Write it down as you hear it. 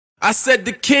I said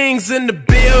the king's in the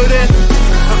building.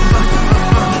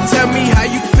 Tell me how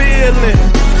you feeling.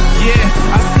 Yeah,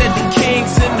 I said the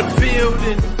king's in the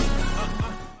building.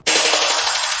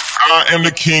 I am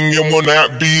the king and will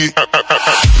not be. I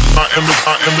am the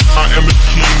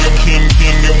king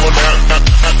and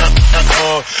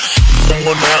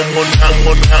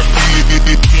will not be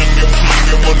the king and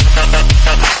will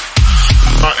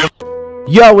not.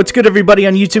 Yo, what's good, everybody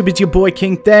on YouTube? It's your boy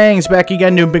King Thangs back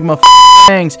again doing Big Muff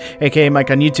Thangs, aka Mike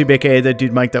on YouTube, aka that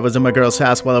dude Mike that was in my girl's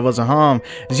house while I wasn't home.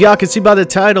 As y'all can see by the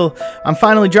title, I'm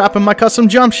finally dropping my custom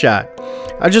jump shot.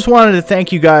 I just wanted to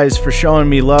thank you guys for showing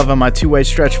me love on my two-way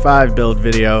stretch 5 build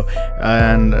video,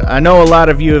 and I know a lot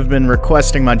of you have been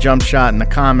requesting my jump shot in the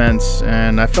comments,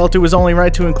 and I felt it was only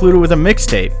right to include it with a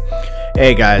mixtape.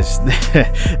 Hey guys,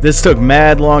 this took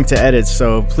mad long to edit,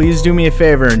 so please do me a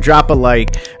favor and drop a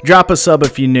like, drop a sub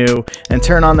if you're new, and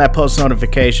turn on that post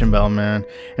notification bell, man.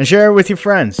 And share it with your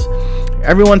friends.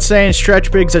 Everyone's saying stretch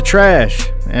bigs are trash,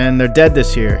 and they're dead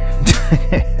this year.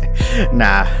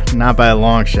 Nah, not by a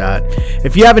long shot.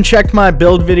 If you haven't checked my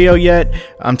build video yet,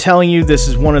 I'm telling you this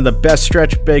is one of the best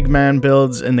stretch big man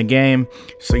builds in the game,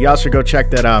 so y'all should go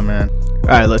check that out, man.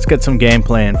 Alright, let's get some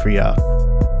gameplay in for y'all.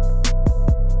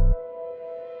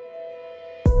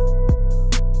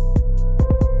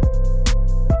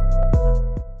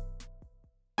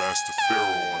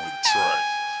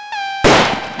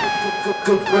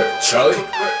 Good work, Charlie.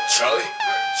 Charlie.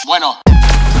 Bueno.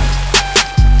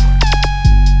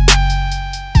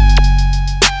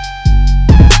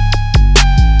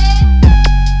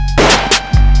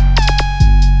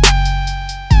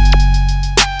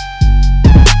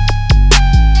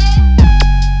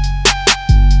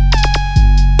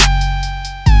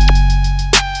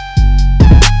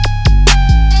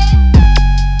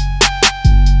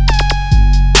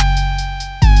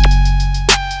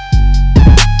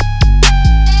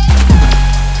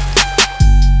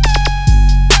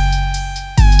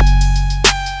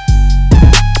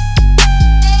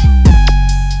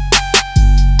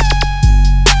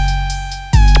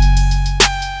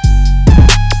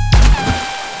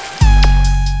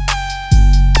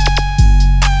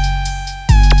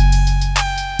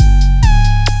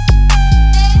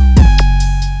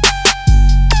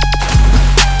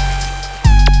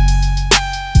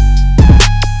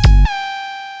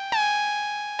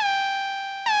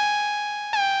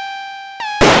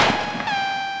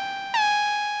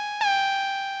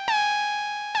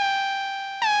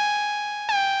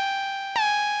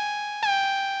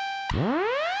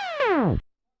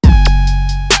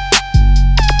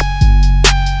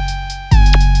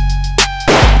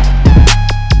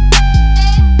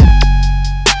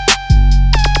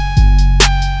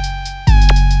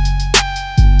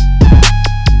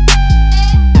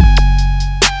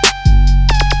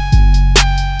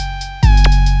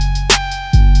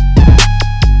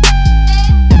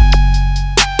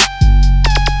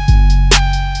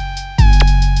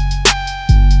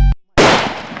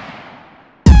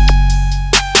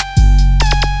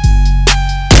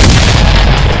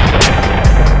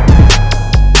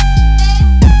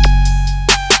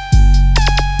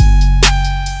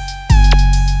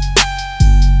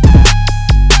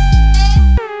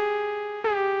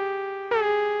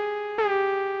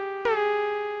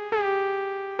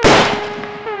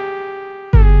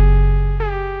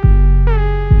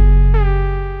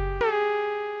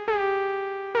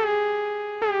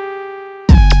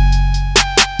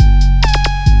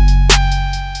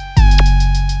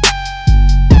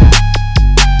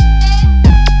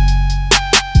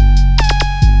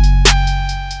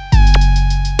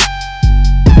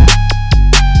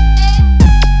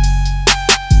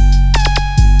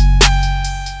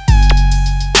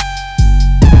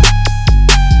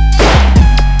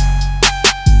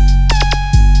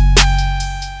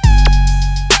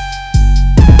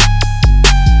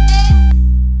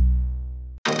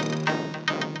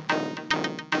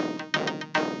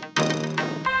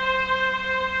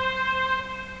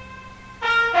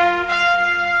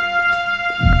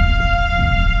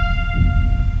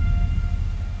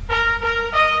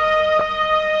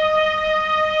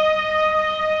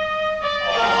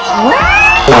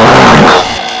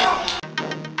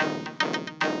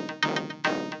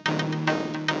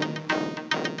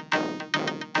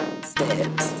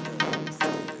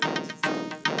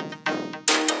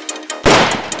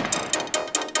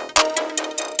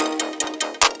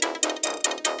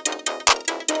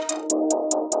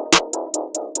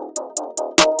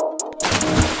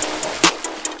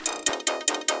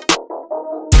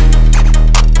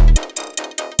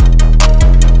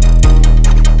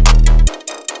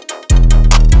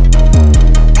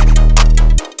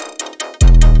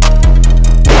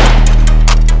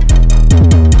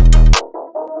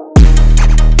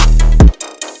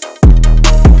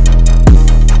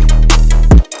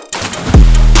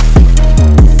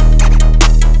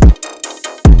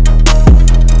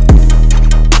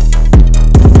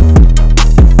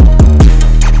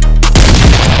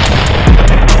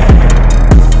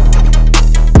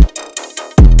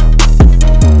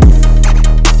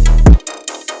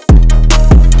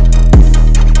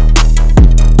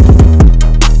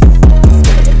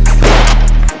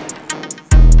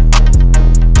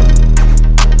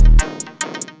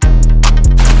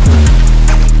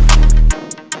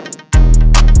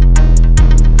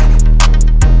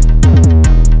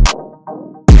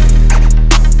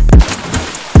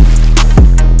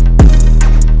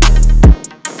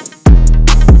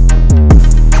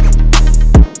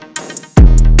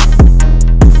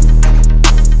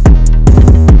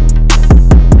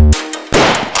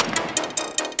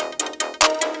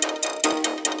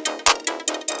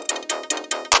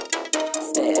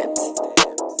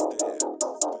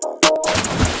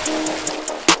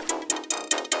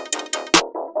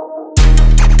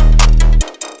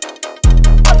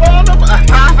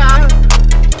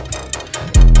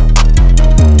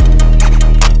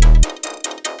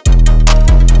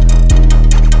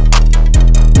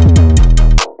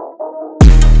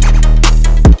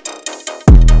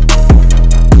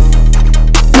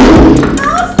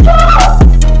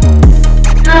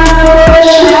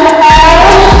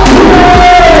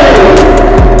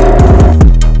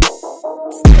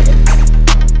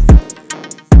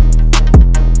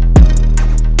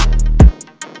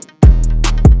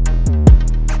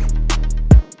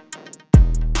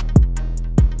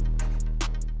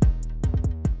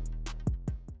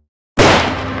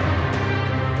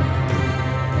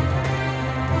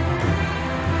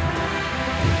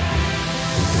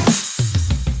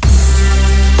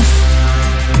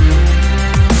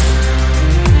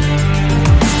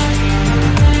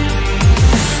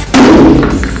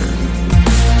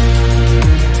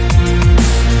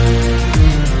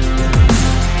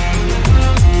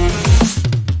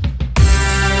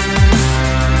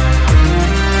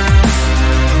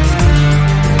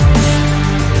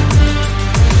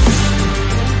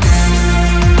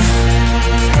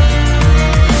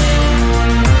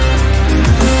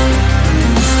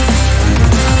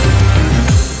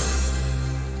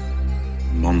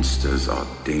 are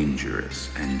dangerous,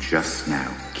 and just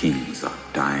now kings are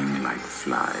dying like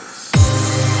flies.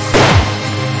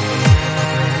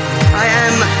 I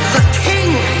am the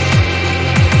king!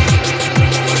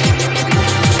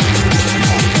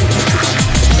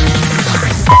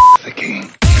 The king.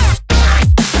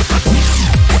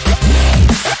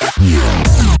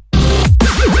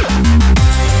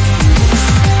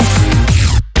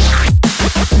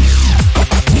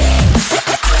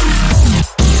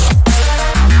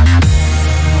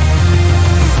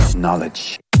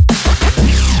 Knowledge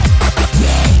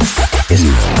is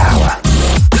power.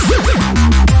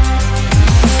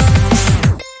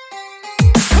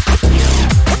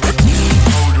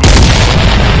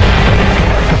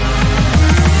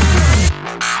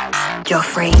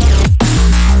 Joffrey,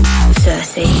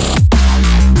 Cersei,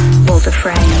 Walder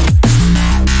Frey,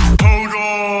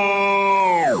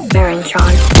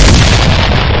 Merenchon.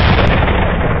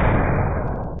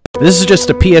 This is just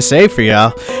a PSA for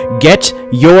y'all. Get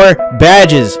your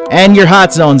badges and your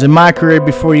hot zones in my career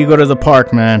before you go to the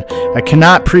park, man. I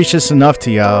cannot preach this enough to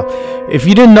y'all. If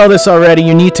you didn't know this already,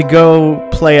 you need to go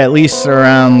play at least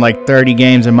around like 30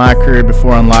 games in my career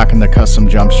before unlocking the custom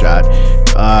jump shot.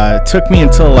 It took me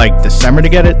until like December to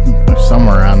get it,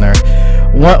 somewhere around there.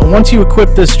 Once you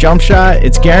equip this jump shot,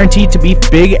 it's guaranteed to be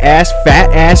big ass,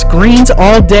 fat ass greens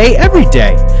all day, every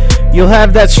day. You'll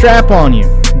have that strap on you.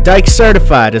 Dyke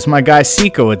certified, as my guy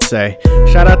Seiko would say.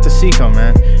 Shout out to Seiko,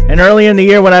 man. And earlier in the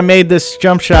year when I made this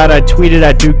jump shot, I tweeted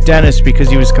at Duke Dennis because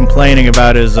he was complaining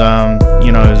about his,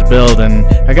 his build, and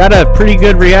I got a pretty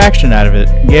good reaction out of it.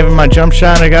 Gave him my jump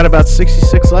shot, and I got about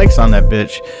 66 likes on that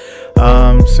bitch.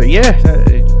 So yeah,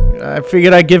 I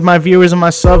figured I'd give my viewers and my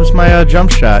subs my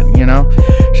jump shot, you know.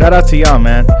 Shout out to y'all,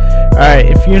 man. Alright,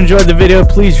 if you enjoyed the video,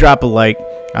 please drop a like.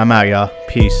 I'm out, y'all.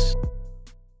 Peace.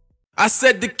 I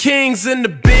said the king's in the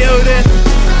building.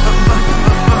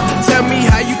 Tell me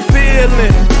how you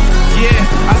feeling. Yeah,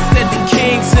 I said the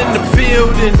king's in the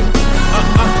building.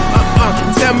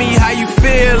 Tell me how you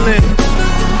feeling.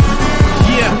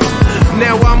 Yeah.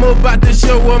 Now I'm about to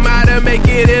show them how to make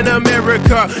it in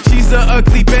America. She's a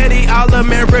ugly Betty, all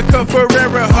America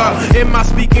forever her. Am I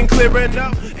speaking clear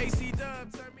enough?